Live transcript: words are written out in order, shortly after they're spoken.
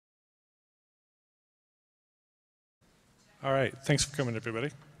All right, thanks for coming, everybody.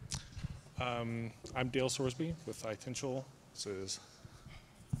 I'm Dale Sorsby with iTential. This is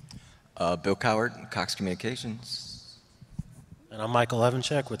Bill Coward, Cox Communications. And I'm Michael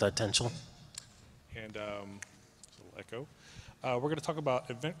Evanchek with iTential. And Echo. We're going to talk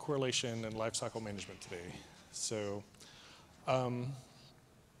about event correlation and lifecycle management today. So,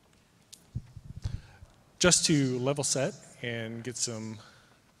 just to level set and get some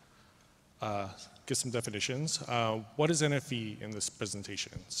definitions. What is NFV in this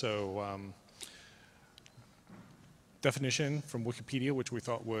presentation? So, definition from Wikipedia, which we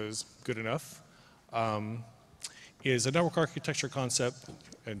thought was good enough, is a network architecture concept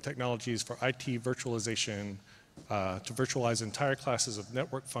and technologies for IT virtualization to virtualize entire classes of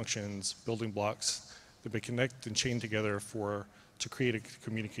network functions, building blocks that they connect and chain together to create a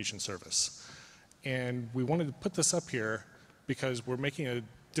communication service. And we wanted to put this up here because we're making a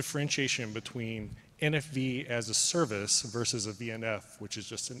differentiation between NFV as a service versus a VNF, which is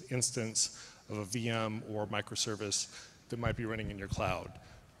just an instance of a VM or microservice that might be running in your cloud,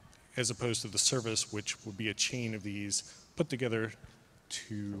 as opposed to the service, which would be a chain of these put together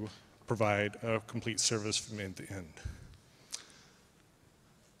to provide a complete service from end to end.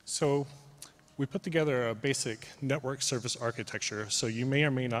 So we put together a basic network service architecture. So you may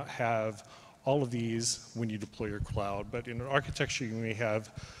or may not have all of these when you deploy your cloud, but in an architecture you may have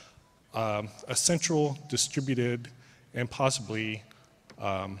a central, distributed, and possibly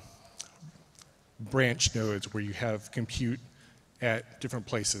branch nodes where you have compute at different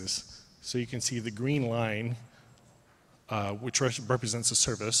places. So you can see the green line, which represents a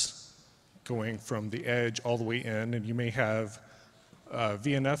service going from the edge all the way in, and you may have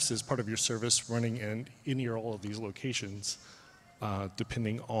VNFs as part of your service running in any or all of these locations,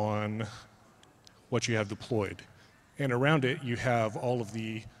 depending on what you have deployed. And around it, you have all of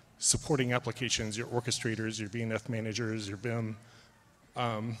the supporting applications, your orchestrators, your VNF managers, your VIM,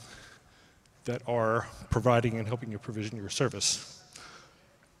 that are providing and helping you provision your service.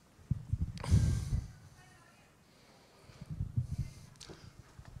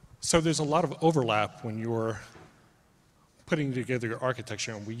 So there's a lot of overlap when you're putting together your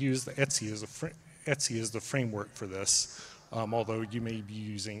architecture, and we use the ETSI as the framework for this, although you may be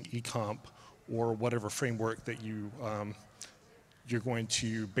using eComp or whatever framework that you're going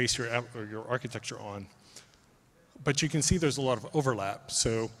to base your architecture on. But you can see there's a lot of overlap.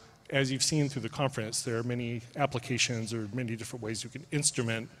 So as you've seen through the conference, there are many applications or many different ways you can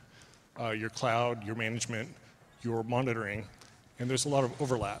instrument your cloud, your management, your monitoring, and there's a lot of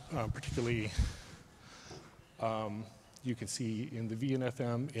overlap, particularly you can see in the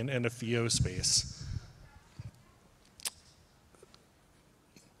VNFM and NFVO space.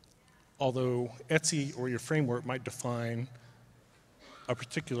 Although ETSI or your framework might define a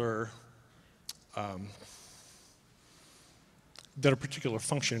particular that a particular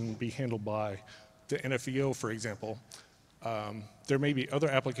function will be handled by the NFVO, for example, there may be other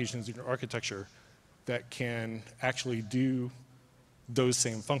applications in your architecture that can actually do those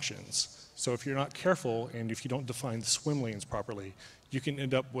same functions. So if you're not careful and if you don't define the swim lanes properly, you can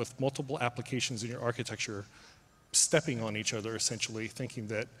end up with multiple applications in your architecture stepping on each other, essentially, thinking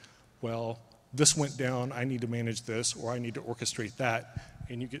that, well, this went down, I need to manage this, or I need to orchestrate that,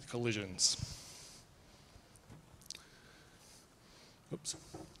 and you get collisions. Oops.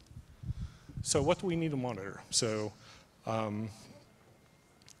 So what do we need to monitor? So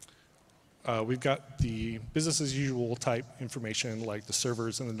we've got the business as usual type information, like the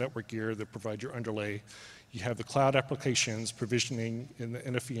servers and the network gear that provide your underlay. You have the cloud applications provisioning in the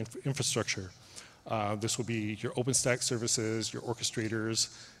NFV infrastructure. This will be your OpenStack services, your orchestrators,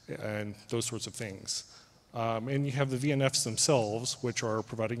 and those sorts of things. And you have the VNFs themselves, which are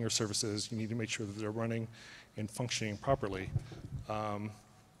providing your services. You need to make sure that they're running and functioning properly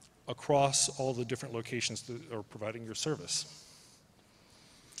across all the different locations that are providing your service.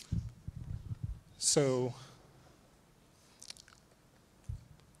 So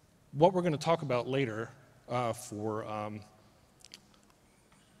what we're going to talk about later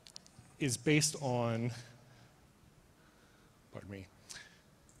is based on,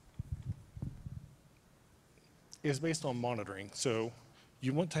 is based on monitoring. So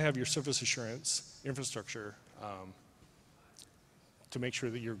you want to have your service assurance infrastructure to make sure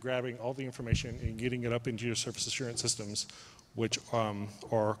that you're grabbing all the information and getting it up into your service assurance systems, which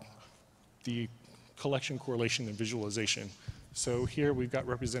are the collection, correlation, and visualization. So here we've got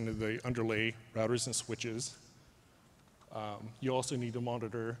represented the underlay routers and switches. You also need to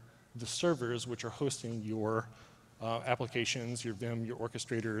monitor the servers which are hosting your applications, your VIM, your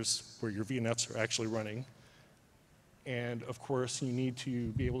orchestrators, where your VNFs are actually running. And of course, you need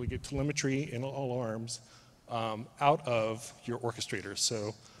to be able to get telemetry and alarms out of your orchestrator.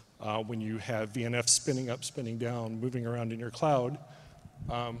 So when you have VNF spinning up, spinning down, moving around in your cloud,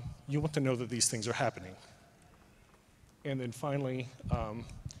 you want to know that these things are happening. And then finally,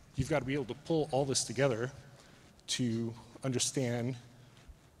 you've got to be able to pull all this together to understand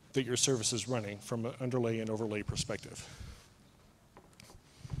that your service is running from an underlay and overlay perspective.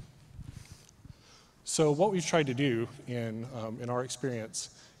 So what we've tried to do in our experience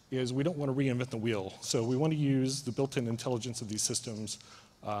is we don't want to reinvent the wheel. So we want to use the built-in intelligence of these systems,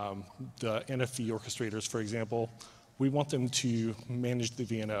 the NFV orchestrators, for example. We want them to manage the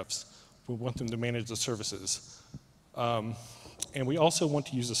VNFs. We want them to manage the services. And we also want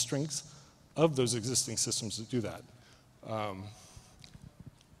to use the strengths of those existing systems to do that.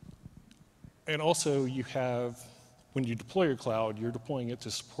 And also you have, when you deploy your cloud, you're deploying it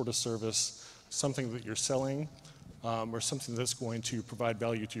to support a service, something that you're selling, or something that's going to provide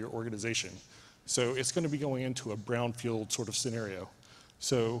value to your organization. So it's going to be going into a brownfield sort of scenario.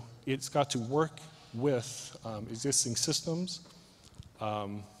 So it's got to work with existing systems,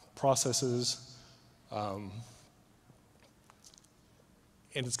 processes, and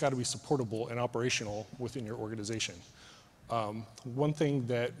it's got to be supportable and operational within your organization. One thing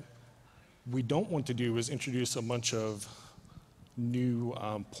that we don't want to do is introduce a bunch of new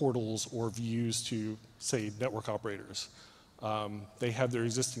portals or views to, say, network operators. They have their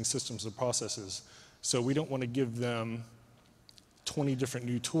existing systems and processes, so we don't want to give them 20 different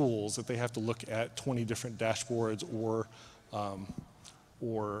new tools that they have to look at 20 different dashboards or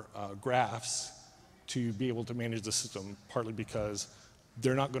graphs to be able to manage the system, partly because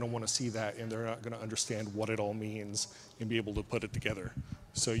they're not going to want to see that and they're not going to understand what it all means and be able to put it together.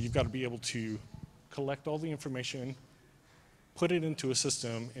 So you've got to be able to collect all the information, put it into a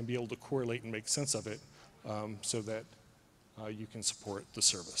system, and be able to correlate and make sense of it so that you can support the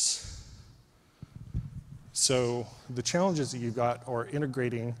service. So the challenges that you've got are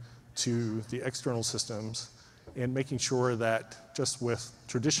integrating to the external systems and making sure that just with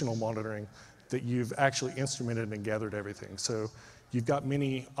traditional monitoring that you've actually instrumented and gathered everything. So you've got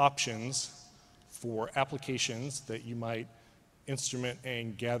many options for applications that you might instrument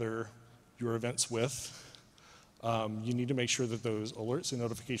and gather your events with. You need to make sure that those alerts and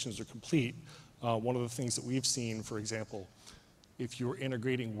notifications are complete. One of the things that we've seen, for example, if you're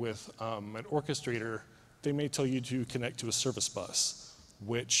integrating with an orchestrator, they may tell you to connect to a service bus,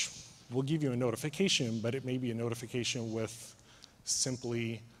 which will give you a notification, but it may be a notification with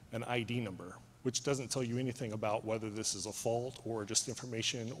simply an ID number, which doesn't tell you anything about whether this is a fault or just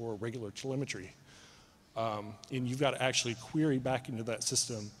information or regular telemetry. And you've got to actually query back into that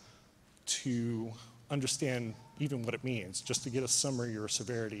system to understand even what it means, just to get a summary or a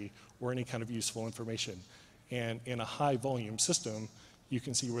severity or any kind of useful information. And in a high volume system, you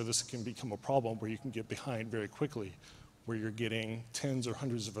can see where this can become a problem where you can get behind very quickly, where you're getting tens or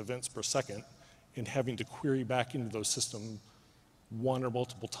hundreds of events per second and having to query back into those systems one or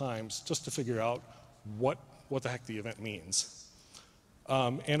multiple times just to figure out what the heck the event means.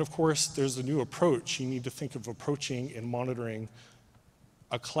 And of course, there's a new approach. You need to think of approaching and monitoring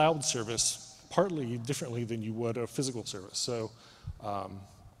a cloud service partly differently than you would a physical service. So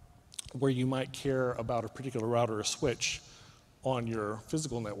where you might care about a particular router or switch on your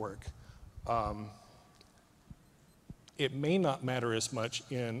physical network, it may not matter as much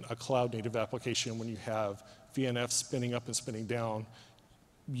in a cloud native application when you have VNF spinning up and spinning down.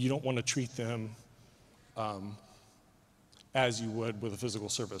 You don't want to treat them as you would with a physical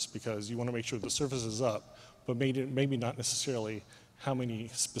service, because you want to make sure the service is up, but maybe not necessarily how many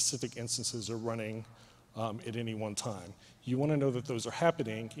specific instances are running at any one time. You want to know that those are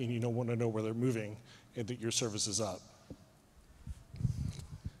happening, and you don't want to know where they're moving and that your service is up.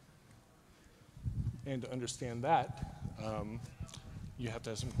 And to understand that, you have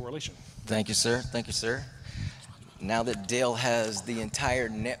to have some correlation. Thank you, sir. Thank you, sir. Now that Dale has the entire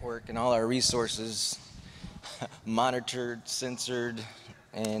network and all our resources monitored, censored,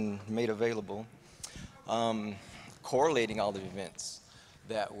 and made available, correlating all the events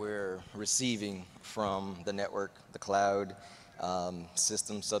that we're receiving from the network, the cloud,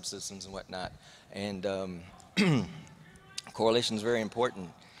 systems, subsystems, and whatnot. And correlation is very important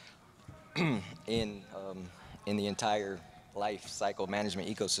in the entire life cycle management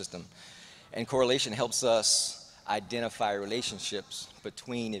ecosystem. And correlation helps us identify relationships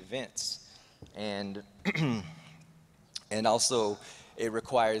between events. And, and also, it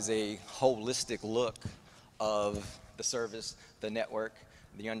requires a holistic look of the service, the network,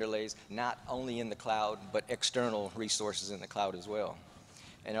 the underlays, not only in the cloud, but external resources in the cloud as well.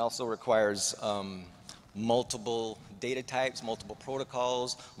 And it also requires multiple data types, multiple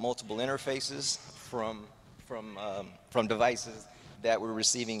protocols, multiple interfaces from from devices that we're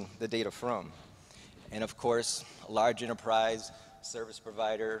receiving the data from. And of course, a large enterprise, service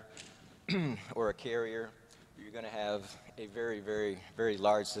provider, or a carrier, you're going to have a very, very, very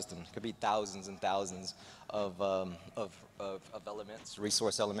large system. It could be thousands and thousands of elements,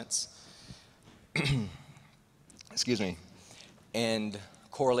 resource elements. Excuse me. And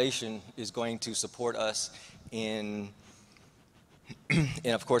correlation is going to support us in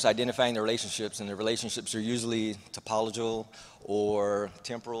of course, identifying the relationships, and the relationships are usually topological or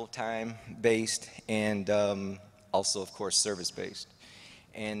temporal time-based, and also, of course, service-based.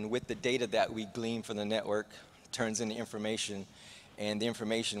 And with the data that we glean from the network, turns into information, and the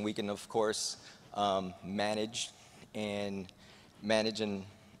information we can, of course, manage our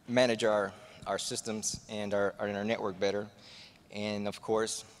systems and our network better. And of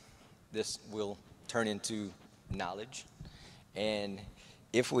course, this will turn into knowledge. And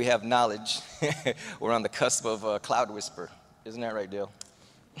if we have knowledge, we're on the cusp of a cloud whisper. Isn't that right, Dale?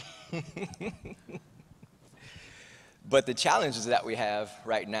 But the challenges that we have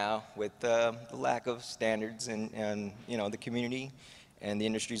right now with the lack of standards and you know, the community and the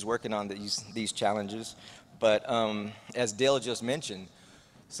industry's working on these challenges. But as Dale just mentioned,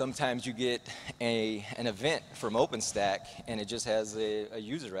 sometimes you get an event from OpenStack and it just has a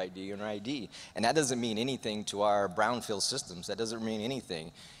user ID or an ID. And that doesn't mean anything to our brownfield systems. That doesn't mean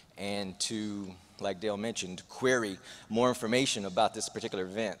anything. And to, like Dale mentioned, query more information about this particular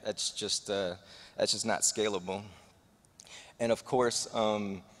event, that's just not scalable. And of course,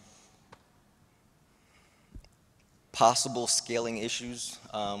 possible scaling issues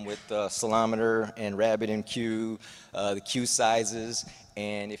with Ceilometer and RabbitMQ, the queue sizes,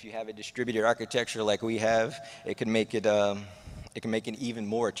 and if you have a distributed architecture like we have, it can make it even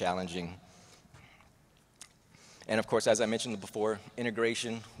more challenging. And of course, as I mentioned before,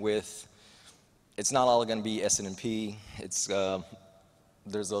 integration with, it's not all going to be SNMP. It's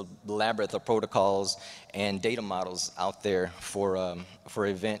there's a labyrinth of protocols and data models out there for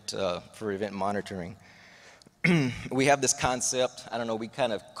event monitoring. We have this concept, I don't know, we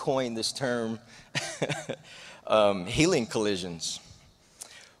kind of coined this term, healing collisions,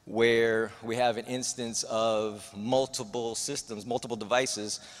 where we have an instance of multiple systems, multiple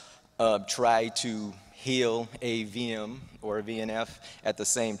devices, try to heal a VM or a VNF at the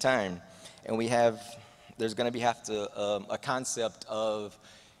same time. And there's going to be a concept of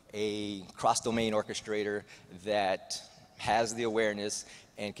a cross-domain orchestrator that has the awareness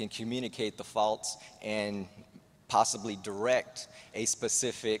and can communicate the faults and possibly direct a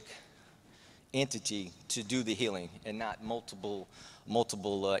specific entity to do the healing, and not multiple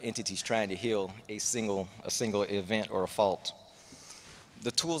entities trying to heal a single event or a fault.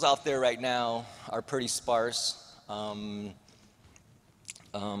 The tools out there right now are pretty sparse.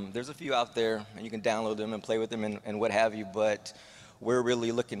 There's a few out there, and you can download them and play with them and what have you, but we're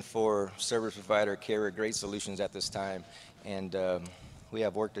really looking for service provider, carrier, grade solutions at this time, and we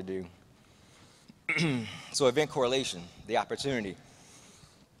have work to do. So event correlation, the opportunity.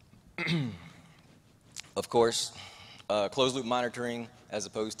 Of course, closed loop monitoring as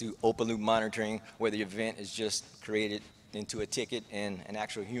opposed to open loop monitoring, where the event is just created into a ticket and an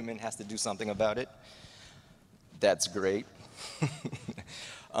actual human has to do something about it. That's great.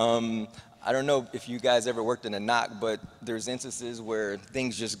 I don't know if you guys ever worked in a NOC, but there's instances where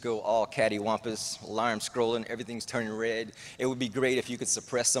things just go all cattywampus, alarms scrolling, everything's turning red. It would be great if you could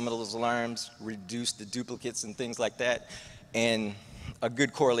suppress some of those alarms, reduce the duplicates and things like that. And a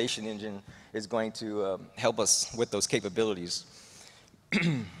good correlation engine is going to help us with those capabilities.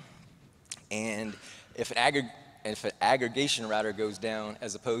 And if an aggregation router goes down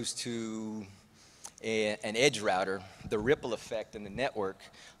as opposed to an edge router, the ripple effect in the network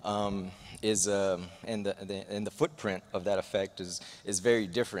and the footprint of that effect is very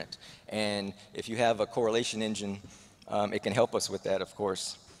different. And if you have a correlation engine, it can help us with that, of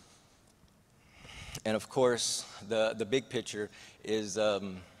course. And of course, the big picture is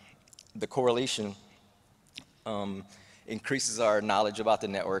the correlation increases our knowledge about the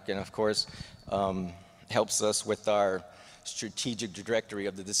network, and of course helps us with our strategic trajectory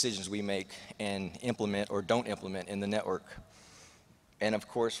of the decisions we make and implement or don't implement in the network. And of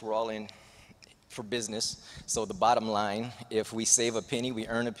course, we're all in for business, so the bottom line, if we save a penny, we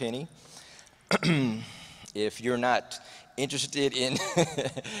earn a penny. If you're not interested in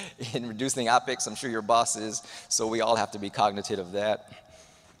in reducing OpEx, I'm sure your boss is, so we all have to be cognizant of that.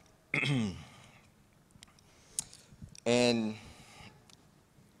 And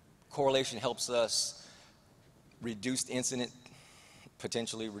correlation helps us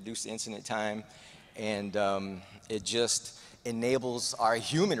potentially reduce incident time, and it just enables our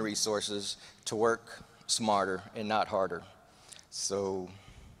human resources to work smarter, and not harder. So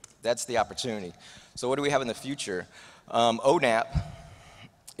that's the opportunity. So what do we have in the future? ONAP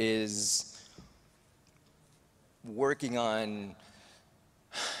is working on,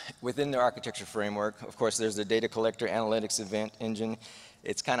 within their architecture framework, of course, there's the data collector analytics event engine.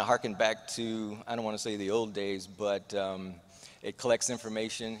 It's kind of harkened back to, I don't want to say the old days, but it collects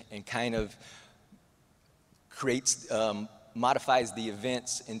information and kind of creates, modifies the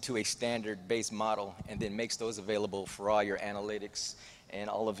events into a standard-based model and then makes those available for all your analytics and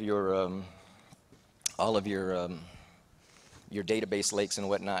all of your database lakes and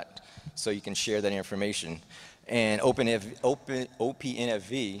whatnot, so you can share that information. And OPNFV,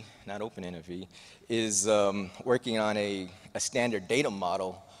 not OpenNFV, is working on a standard data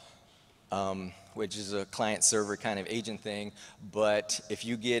model, which is a client-server kind of agent thing. But if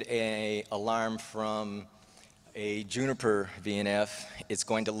you get an alarm from a Juniper VNF, it's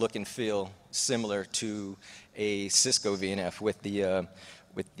going to look and feel similar to a Cisco VNF with the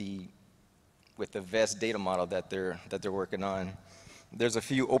VEST data model that they're working on. There's a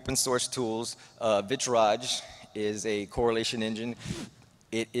few open source tools. Vitraj is a correlation engine.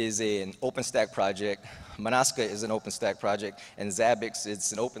 It is an OpenStack project. Manaska is an OpenStack project, and Zabbix,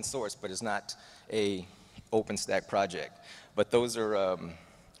 it's an open source, but it's not a OpenStack project. But those are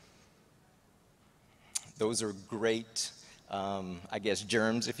great, I guess,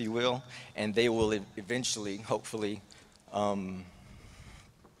 germs, if you will, and they will eventually, hopefully,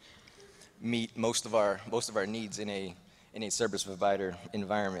 meet most of our needs in a service provider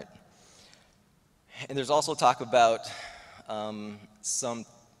environment. And there's also talk about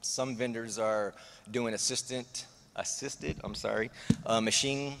some vendors are doing assisted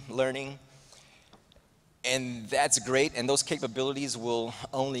machine learning, and that's great, and those capabilities will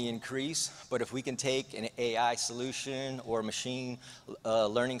only increase. But if we can take an AI solution or machine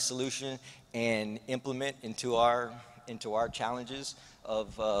learning solution and implement into our challenges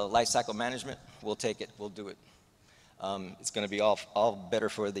of lifecycle management, we'll take it, we'll do it. It's going to be all better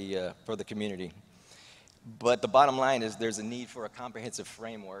for the community. But the bottom line is there's a need for a comprehensive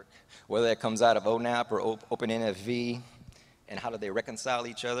framework, whether that comes out of ONAP or OpenNFV, and how do they reconcile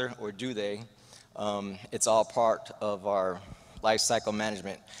each other, or do they? It's all part of our lifecycle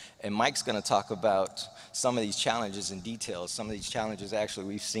management. And Mike's going to talk about some of these challenges in detail, some of these challenges actually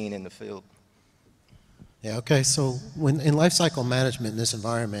we've seen in the field. Yeah, okay, so in lifecycle management in this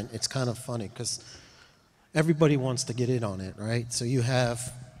environment, it's kind of funny because everybody wants to get in on it, right? So you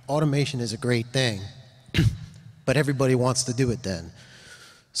have, automation is a great thing, but everybody wants to do it then.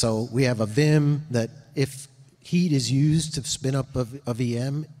 So we have a Vim that if heat is used to spin up a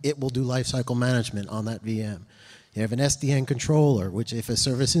VM, it will do lifecycle management on that VM. You have an SDN controller, which if a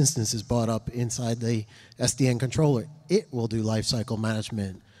service instance is brought up inside the SDN controller, it will do lifecycle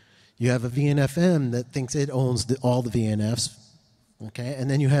management. You have a VNFM that thinks it owns all the VNFs, okay? And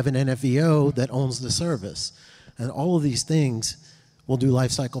then you have an NFVO that owns the service. And all of these things will do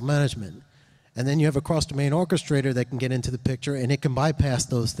lifecycle management. And then you have a cross-domain orchestrator that can get into the picture, and it can bypass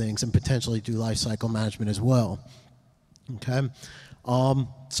those things and potentially do lifecycle management as well, okay?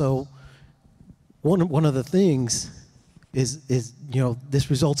 So one of the things is this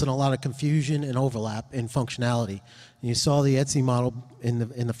results in a lot of confusion and overlap in functionality. And you saw the Etsy model in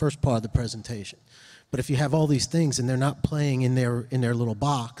the first part of the presentation. But if you have all these things and they're not playing in their little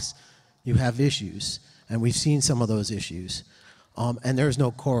box, you have issues. And we've seen some of those issues. And there's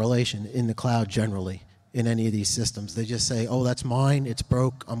no correlation in the cloud generally in any of these systems. They just say, oh, that's mine, it's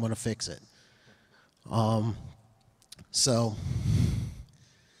broke, I'm going to fix it. So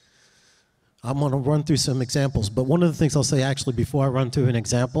I'm going to run through some examples. But one of the things I'll say actually before I run through an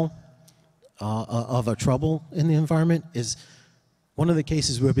example of a trouble in the environment is one of the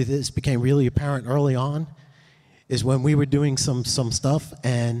cases where this became really apparent early on is when we were doing some stuff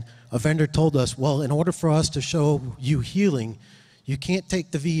and a vendor told us, well, in order for us to show you healing, you can't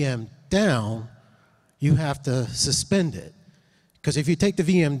take the VM down, you have to suspend it. Because if you take the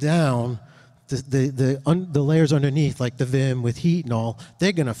VM down, the layers underneath, like the Vim with heat and all,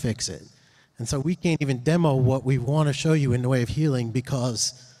 they're going to fix it. And so we can't even demo what we want to show you in the way of healing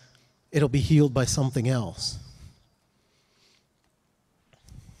because it'll be healed by something else.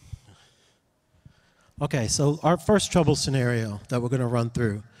 Okay, so our first trouble scenario that we're going to run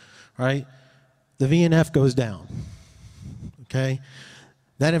through, right? The VNF goes down, okay?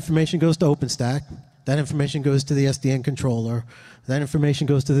 That information goes to OpenStack. That information goes to the SDN controller. That information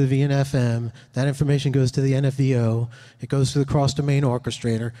goes to the VNFM. That information goes to the NFVO. It goes to the cross-domain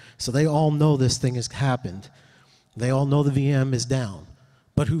orchestrator. So they all know this thing has happened. They all know the VM is down.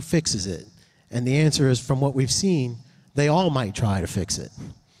 But who fixes it? And the answer is, from what we've seen, they all might try to fix it.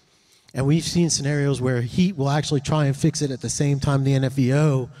 And we've seen scenarios where heat will actually try and fix it at the same time the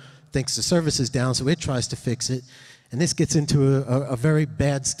NFVO thinks the service is down, so it tries to fix it. And this gets into a very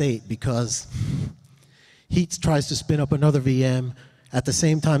bad state because heat tries to spin up another VM at the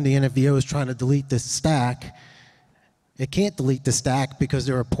same time the NFVO is trying to delete this stack. It can't delete the stack because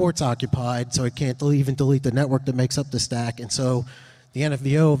there are ports occupied, so it can't even delete the network that makes up the stack. And so the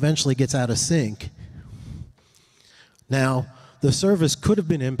NFVO eventually gets out of sync. Now, the service could have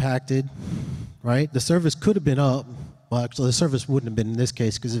been impacted, right? The service could have been up. Well, actually, the service wouldn't have been in this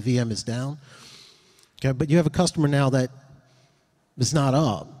case because the VM is down. Okay, but you have a customer now that is not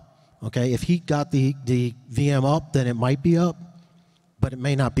up. Okay, if heat got the VM up, then it might be up, but it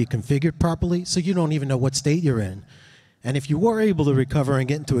may not be configured properly, so you don't even know what state you're in. And if you were able to recover and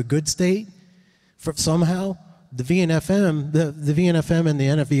get into a good state, somehow, the VNFM and the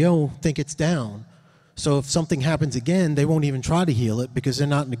NFVO think it's down. So if something happens again, they won't even try to heal it because they're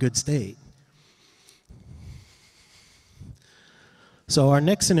not in a good state. So our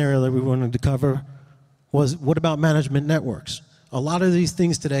next scenario that we wanted to cover was, what about management networks? A lot of these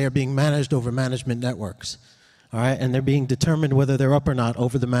things today are being managed over management networks, all right? And they're being determined whether they're up or not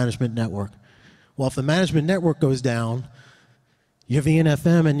over the management network. Well, if the management network goes down, your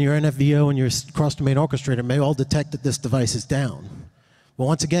VNFM and your NFVO and your cross-domain orchestrator may all detect that this device is down. Well,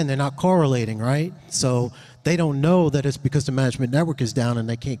 once again, they're not correlating, right? So they don't know that it's because the management network is down and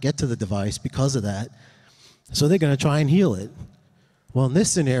they can't get to the device because of that. So they're going to try and heal it. Well, in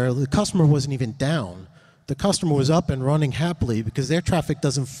this scenario, the customer wasn't even down. The customer was up and running happily because their traffic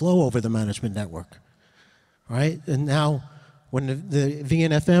doesn't flow over the management network, right? And now, when the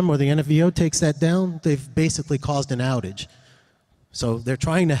VNFM or the NFVO takes that down, they've basically caused an outage. So they're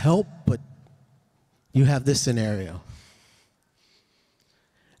trying to help, but you have this scenario.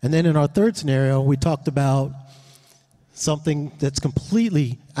 And then in our third scenario, we talked about something that's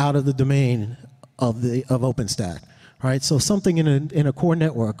completely out of the domain of OpenStack. Right, so something in a core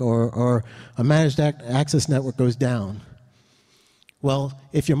network or a managed access network goes down. Well,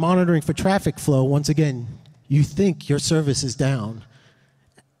 if you're monitoring for traffic flow, once again, you think your service is down.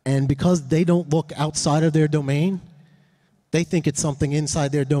 And because they don't look outside of their domain, they think it's something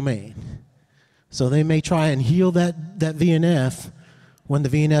inside their domain. So they may try and heal that VNF when the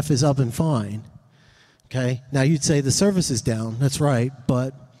VNF is up and fine. Okay, now you'd say the service is down, that's right,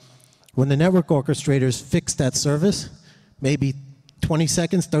 but when the network orchestrators fix that service, maybe 20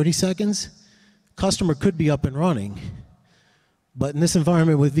 seconds, 30 seconds, customer could be up and running. But in this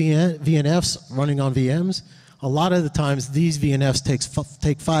environment with VNFs running on VMs, a lot of the times these VNFs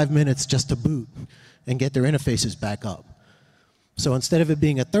take 5 minutes just to boot and get their interfaces back up. So instead of it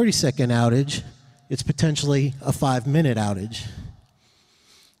being a 30-second outage, it's potentially a 5-minute outage.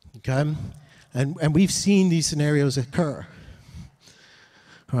 Okay? And we've seen these scenarios occur.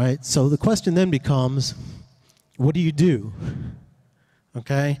 All right, so the question then becomes, what do you do?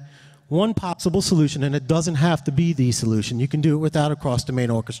 Okay? One possible solution, and it doesn't have to be the solution. You can do it without a cross-domain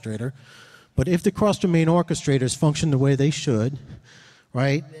orchestrator. But if the cross-domain orchestrators function the way they should,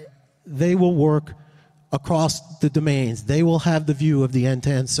 right, they will work across the domains. They will have the view of the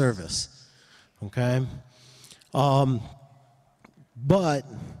end-to-end service. Okay? But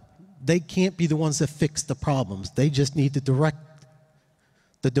they can't be the ones that fix the problems. They just need to direct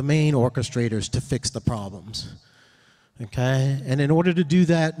the domain orchestrators to fix the problems. Okay? And in order to do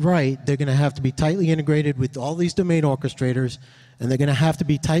that right, they're going to have to be tightly integrated with all these domain orchestrators, and they're going to have to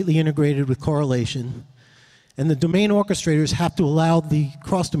be tightly integrated with correlation. And the domain orchestrators have to allow the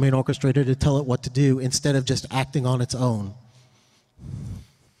cross-domain orchestrator to tell it what to do instead of just acting on its own.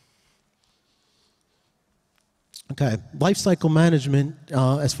 Okay, lifecycle management,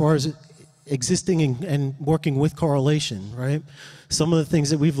 as far as existing and working with correlation, right? Some of the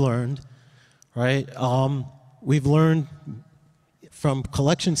things that we've learned, right? We've learned from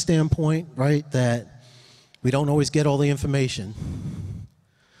collection standpoint, right, that we don't always get all the information.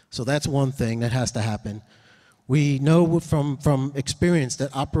 So that's one thing that has to happen. We know from experience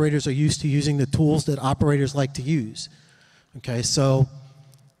that operators are used to using the tools that operators like to use. Okay, so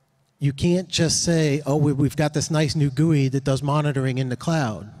you can't just say, oh, we've got this nice new GUI that does monitoring in the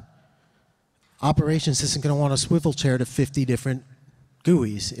cloud. Operations isn't going to want a swivel chair to 50 different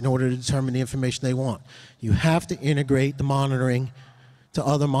GUIs in order to determine the information they want. You have to integrate the monitoring to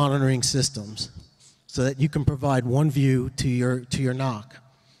other monitoring systems so that you can provide one view to your NOC.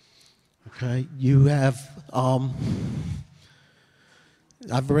 Okay, you have, I've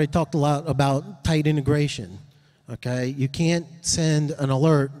already talked a lot about tight integration. Okay, you can't send an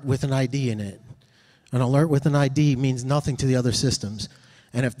alert with an ID in it. An alert with an ID means nothing to the other systems.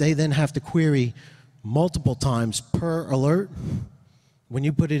 And if they then have to query multiple times per alert, when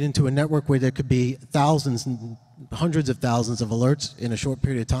you put it into a network where there could be thousands and hundreds of thousands of alerts in a short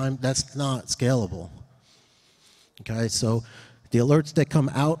period of time, that's not scalable. Okay, so the alerts that come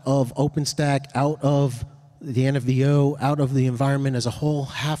out of OpenStack, out of the NFVO, out of the environment as a whole,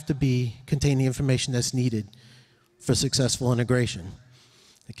 have to contain the information that's needed for successful integration.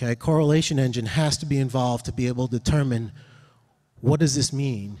 Okay, correlation engine has to be involved to be able to determine what does this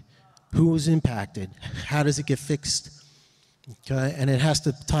mean, who is impacted, how does it get fixed, okay, and it has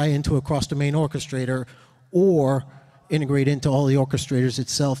to tie into a cross-domain orchestrator or integrate into all the orchestrators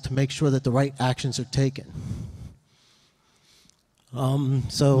itself to make sure that the right actions are taken.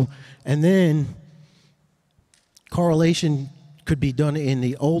 And then correlation could be done in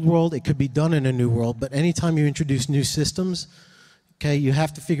the old world, it could be done in a new world, but anytime you introduce new systems, okay, you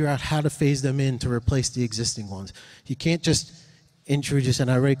have to figure out how to phase them in to replace the existing ones. You can't just introduce,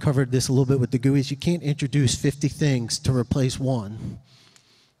 and I already covered this a little bit with the GUIs, you can't introduce 50 things to replace one.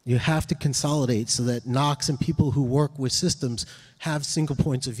 You have to consolidate so that NOCs and people who work with systems have single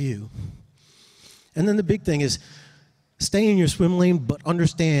points of view. And then the big thing is stay in your swim lane, but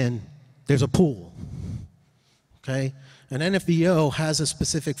understand there's a pool. Okay? An NFVO has a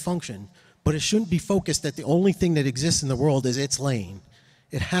specific function, but it shouldn't be focused that the only thing that exists in the world is its lane.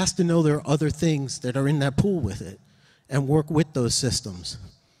 It has to know there are other things that are in that pool with it and work with those systems.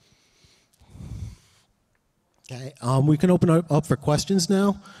 Okay, we can open it up for questions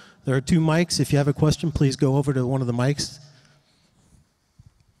now. There are 2 mics. If you have a question, please go over to one of the mics.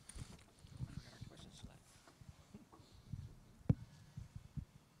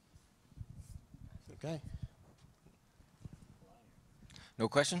 Okay. No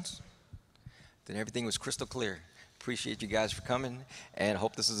questions? Then everything was crystal clear. Appreciate you guys for coming and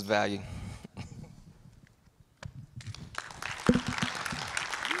hope this is of value.